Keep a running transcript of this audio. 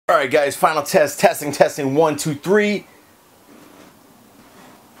Alright guys, final test, testing, 1, 2, 3.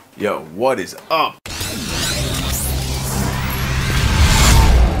 Yo, what is up?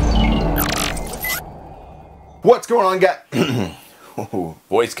 What's going on, guys?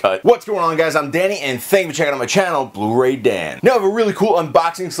 Voice cut. What's going on, guys? I'm Danny, and thank you for checking out my channel, Blu-ray Dan. Now I have a really cool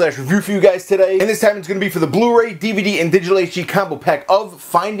unboxing slash review for you guys today, and this time it's going to be for the Blu-ray, DVD, and digital HD combo pack of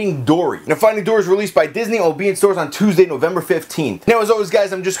Finding Dory. Now, Finding Dory is released by Disney and will be in stores on Tuesday, November 15th. Now, as always,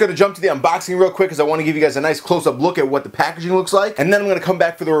 guys, I'm just going to jump to the unboxing real quick because I want to give you guys a nice close-up look at what the packaging looks like, and then I'm going to come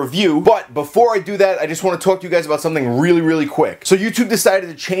back for the review. But before I do that, I just want to talk to you guys about something really quick. So YouTube decided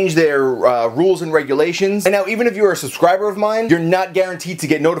to change their rules and regulations, and now even if you're a subscriber of mine, you're not guaranteed to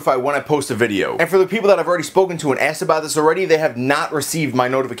get notified when I post a video. And for the people that I've already spoken to and asked about this already, they have not received my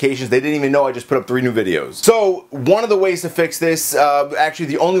notifications. They didn't even know I just put up 3 new videos. So one of the ways to fix this, actually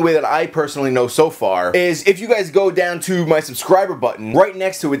the only way that I personally know so far, is if you guys go down to my subscriber button, right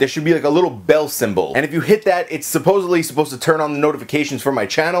next to it there should be like a little bell symbol. And if you hit that, it's supposedly supposed to turn on the notifications for my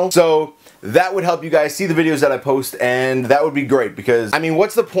channel. So that would help you guys see the videos that I post, and that would be great because, I mean,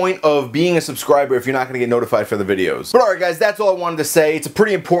 what's the point of being a subscriber if you're not going to get notified for the videos? But alright guys, that's all I wanted to say. It's a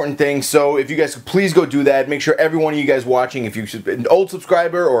pretty important thing, so if you guys could please go do that. Make sure every one of you guys watching, if you're an old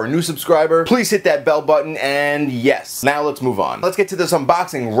subscriber or a new subscriber, please hit that bell button, and yes. Now let's move on. Let's get to this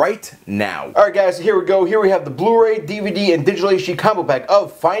unboxing right now. Alright guys, so here we go. Here we have the Blu-ray, DVD, and digital HD combo pack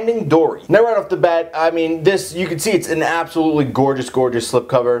of Finding Dory. Now right off the bat, I mean, this, you can see it's an absolutely gorgeous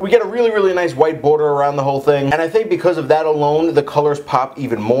slipcover. We get a really nice white border around the whole thing, and I think because of that alone, the colors pop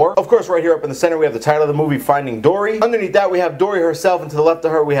even more. Of course, right here up in the center, we have the title of the movie, Finding Dory. Underneath that, we have Dory herself, and to the left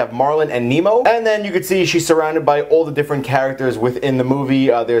of her, we have Marlin and Nemo. And then you can see she's surrounded by all the different characters within the movie.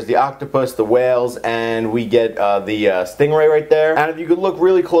 There's the octopus, the whales, and we get the stingray right there. And if you could look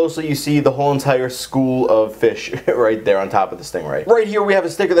really closely, you see the whole entire school of fish right there on top of the stingray. Right here, we have a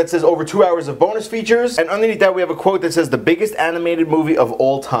sticker that says over 2 hours of bonus features, and underneath that, we have a quote that says the biggest animated movie of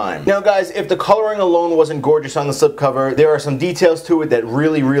all time. Now guys, if the coloring alone wasn't gorgeous on the slipcover, there are some details to it that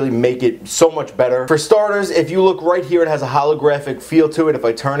really make it so much better. For starters, if you look right here, it has a holographic feel to it. If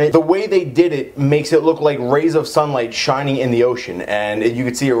I turn it, the way they did it makes it look like rays of sunlight shining in the ocean, and you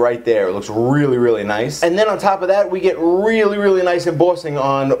can see it right there. It looks really nice. And then on top of that, we get really nice embossing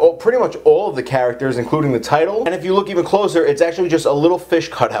on pretty much all of the characters, including the title. And if you look even closer, it's actually just a little fish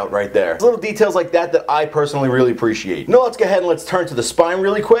cutout right there. Little details like that that I personally really appreciate. Now let's go ahead and let's turn to the spine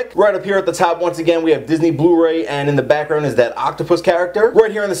really quick. Right up here at the top, once again, we have Disney Blu-ray, and in the background is that octopus character.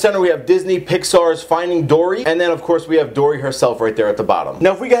 Right here in the center, we have Disney Pixar's Finding Dory, and then of course we have Dory herself right there at the bottom.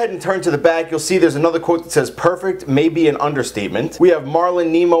 Now if we go ahead and turn to the back, you'll see there's another quote that says perfect may be an understatement. We have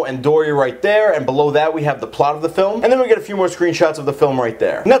Marlin, Nemo, and Dory right there, and below that we have the plot of the film, and then we get a few more screenshots of the film right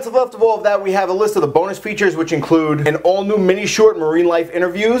there. Now to the left of all of that, we have a list of the bonus features, which include an all-new mini-short marine life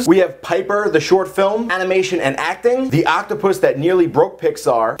interviews. We have Piper, the short film, animation and acting, the octopus that nearly broke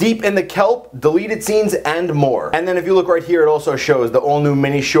Pixar, Deep in the Kelp, deleted scenes, and more. And then if you look right here, it also shows the all-new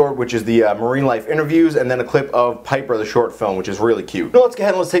mini-short, which is the marine life interviews, and then a clip of Piper, the short film, which is really cute. Now let's go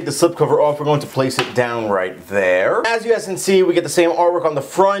ahead and let's take the slipcover off. We're going to place it down right there. As you guys can see, we get the same artwork on the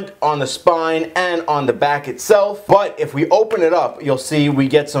front, on the spine, and on the back itself. But if we open it up, you'll see we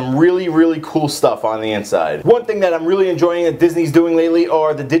get some really cool stuff on the inside. One thing that I'm really enjoying that Disney's doing lately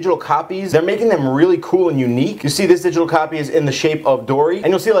are the digital copies. They're making them really cool and unique. You see this digital copy is in the shape of Dory, and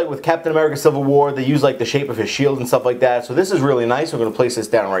you'll see like with Captain America Civil War, they use like the shape of his shield and stuff like that. So this is really nice. We're going to place this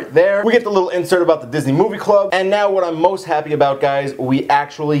down right there. We get the little insert about the Disney Movie Club, and now what I'm most happy about, guys, we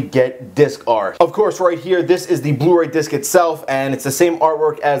actually get disc art. Of course, right here, this is the Blu-ray disc itself, and it's the same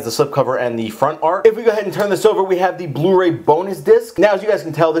artwork as the slipcover and the front art. If we go ahead and turn this over, we have the Blu-ray bonus disc. Now, as you guys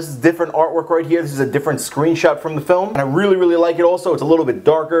can tell, this is different artwork right here. This is a different screenshot from the film, and I really like it also. It's a little bit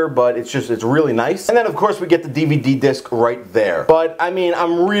darker, but it's really nice. And then, of course, we get the DVD disc right there. But, I mean,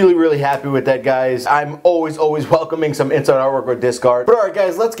 I'm really happy with that, guys. I'm always welcoming some inside artwork or disc art. But alright,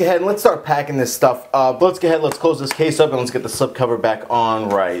 guys, let's go ahead and let's start packing this stuff up. Let's go ahead, let's close this case up, and let's get the slipcover back on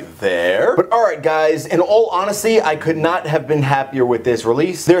right there. But alright, guys, in all honesty, I could not have been happier with this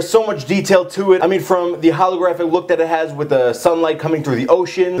release. There's so much detail to it. I mean, from the holographic look that it has with the sunlight coming through the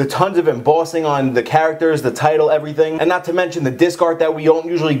ocean, the tons of embossing on the characters, the title, everything, and not to mention the disc art that we don't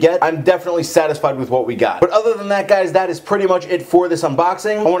usually get, I'm definitely satisfied with what we got. But other than that, guys, that is pretty much it for this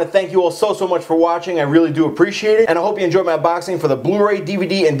unboxing. I want to thank you all so much for watching. I really do appreciate it, and I hope you enjoyed my unboxing for the Blu-ray,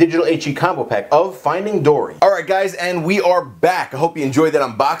 DVD, and digital HD combo pack of Finding Dory. Alright, guys, and we we are back. I hope you enjoyed that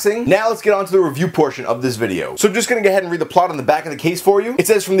unboxing. Now let's get on to the review portion of this video. So I'm just gonna go ahead and read the plot on the back of the case for you. It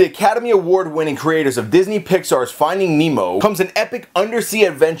says, from the Academy Award-winning creators of Disney Pixar's Finding Nemo comes an epic undersea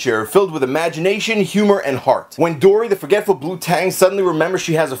adventure filled with imagination, humor, and heart. When Dory, the forgetful blue tang, suddenly remembers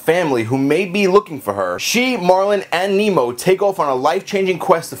she has a family who may be looking for her, she, Marlin, and Nemo take off on a life-changing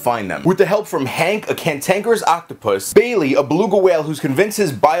quest to find them. With the help from Hank, a cantankerous octopus, Bailey, a beluga whale who's convinced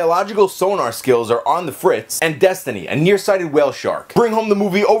his biological sonar skills are on the fritz, and Destiny, a nearsighted whale shark. Bring home the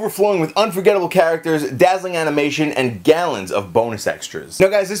movie overflowing with unforgettable characters, dazzling animation, and gallons of bonus extras. Now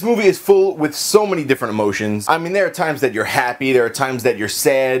guys, this movie is full with so many different emotions. I mean, there are times that you're happy, there are times that you're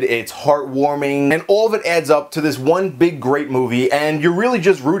sad, it's heartwarming, and all of it adds up to this one big great movie, and you're really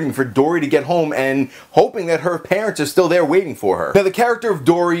just rooting for Dory to get home and hoping that her parents are still there waiting for her. Now the character of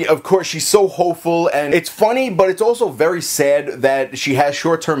Dory, of course, she's so hopeful, and it's funny, but it's also very sad that she has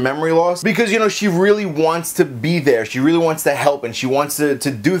short-term memory loss, because, you know, she really wants to be there, she really wants to help, and she wants to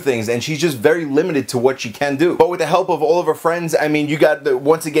do things, and she's just very limited to what she can do. But with the help of all of her friends, I mean, you got,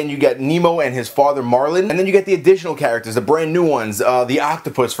 once again, you got Nemo and his father Marlin, and then you get the additional characters, the brand new ones, the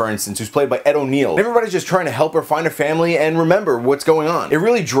octopus, for instance, who's played by Ed O'Neill. Everybody's just trying to help her find her family and remember what's going on. It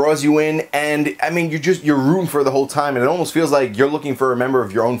really draws you in, and I mean, you're rooting for her the whole time, and it almost feels like you're looking for a member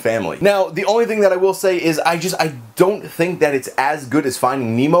of your own family. Now, the only thing that I will say is I don't think that it's as good as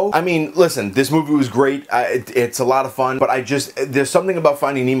Finding Nemo. I mean, listen, this movie was great. It's a lot of fun, but there's something about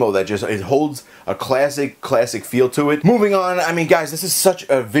Finding Nemo that just, it holds a classic feel to it. Moving on, I mean, guys, this is such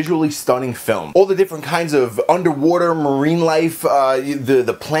a visually stunning film. All the different kinds of underwater marine life,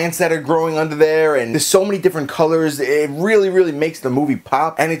 the plants that are growing under there, and there's so many different colors. It really makes the movie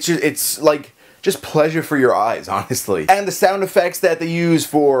pop, and it's like just pleasure for your eyes, honestly. And the sound effects that they use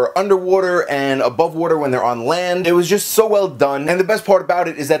for underwater and above water when they're on land, it was just so well done. And the best part about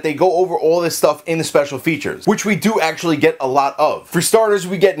it is that they go over all this stuff in the special features, which we do actually get a lot of. For starters,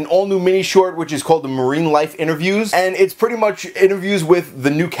 we get an all-new mini short, which is called the Marine Life Interviews, and it's pretty much interviews with the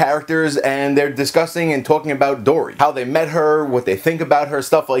new characters, and they're discussing and talking about Dory, how they met her, what they think about her,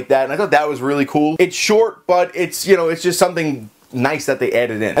 stuff like that, and I thought that was really cool. It's short, but it's, you know, it's just something nice that they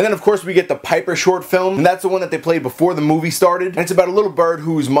added in. And then of course we get the Piper short film, and that's the one that they played before the movie started, and it's about a little bird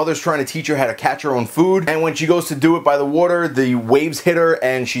whose mother's trying to teach her how to catch her own food, and when she goes to do it by the water, the waves hit her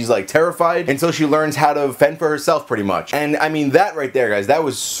and she's like terrified until she learns how to fend for herself pretty much. And I mean, that right there, guys, that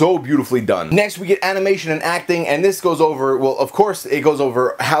was so beautifully done. Next we get animation and acting, and this goes over, well, of course it goes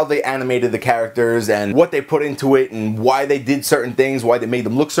over how they animated the characters and what they put into it and why they did certain things, why they made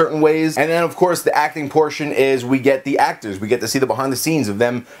them look certain ways. And then of course the acting portion is we get the actors, we get to see the behind the scenes of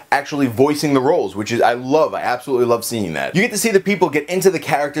them actually voicing the roles, which is, I absolutely love seeing that. You get to see the people get into the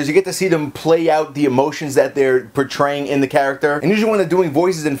characters, you get to see them play out the emotions that they're portraying in the character, and usually when they're doing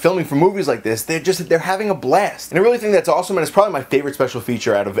voices and filming for movies like this, they're having a blast. And I really think that's awesome, and it's probably my favorite special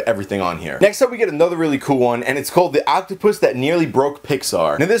feature out of everything on here. Next up we get another really cool one, and it's called The Octopus That Nearly Broke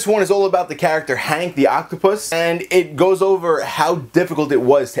Pixar. Now this one is all about the character Hank the octopus, and it goes over how difficult it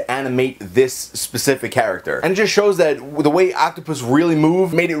was to animate this specific character. And it just shows that the way octopus really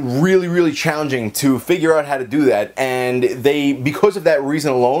move made it really challenging to figure out how to do that, and because of that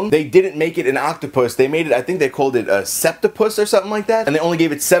reason alone, they didn't make it an octopus. They made it, I think they called it a septopus or something like that, and they only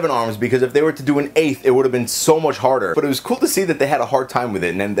gave it 7 arms, because if they were to do an 8th, it would have been so much harder. But it was cool to see that they had a hard time with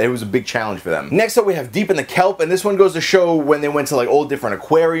it, and it was a big challenge for them. Next up we have Deep in the Kelp, and this one goes to show when they went to like all different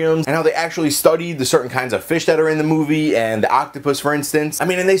aquariums and how they actually studied the certain kinds of fish that are in the movie, and the octopus, for instance. I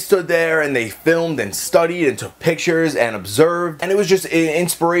mean, and they stood there and they filmed and studied and took pictures and observed, and it was just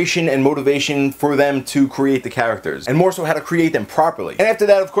inspiration and motivation for them to create the characters, and more so how to create them properly. And after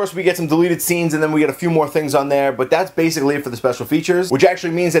that, of course, we get some deleted scenes, and then we get a few more things on there, but that's basically it for the special features, which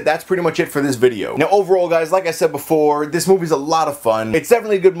actually means that that's pretty much it for this video. Now overall, guys, like I said before, this movie's a lot of fun. It's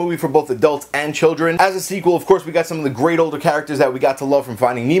definitely a good movie for both adults and children. As a sequel, of course, we got some of the great older characters that we got to love from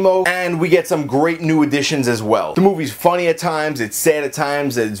Finding Nemo, and we get some great new additions as well. The movie's funny at times, it's sad at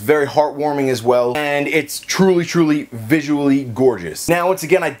times, it's very heartwarming as well, and it's truly visually gorgeous. Now, once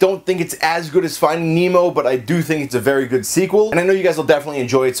again, I don't think it's as good as Finding Nemo, but I do think it's a very good sequel, and I know you guys will definitely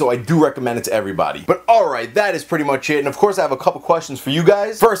enjoy it, so I do recommend it to everybody. But alright, that is pretty much it, and of course I have a couple questions for you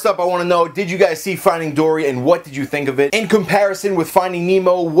guys. First up, I want to know, did you guys see Finding Dory, and what did you think of it? In comparison with Finding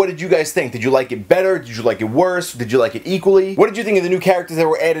Nemo, what did you guys think? Did you like it better? Did you like it worse? Did you like it equally? What did you think of the new characters that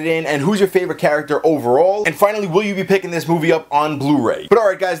were added in, and who's your favorite character overall? And finally, will you be picking this movie up on Blu-ray? But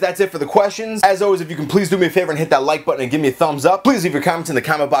alright guys, that's it for the questions. As always, if you can please do me a favor and hit that like button and give me a thumbs up. Please leave your comments in the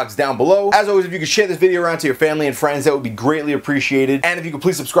comment box down below. As always, if you could share this video around to your family and friends, that would be greatly appreciated. And if you could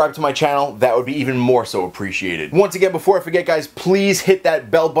please subscribe to my channel, that would be even more so appreciated. Once again, before I forget guys, please hit that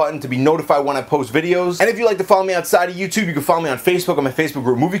bell button to be notified when I post videos. And if you'd like to follow me outside of YouTube, you can follow me on Facebook on my Facebook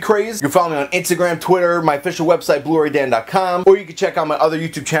group Movie Craze. You can follow me on Instagram, Twitter, my official website BluRayDan.com, or you can check out my other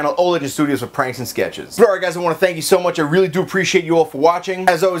YouTube channel, Legend Studios, for pranks and sketches. But alright guys, I want to thank you so much. I really do appreciate you all for watching.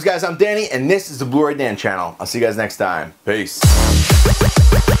 As always guys, I'm Danny, and this is the Blu-ray Dan channel. I'll see you guys next time. Peace.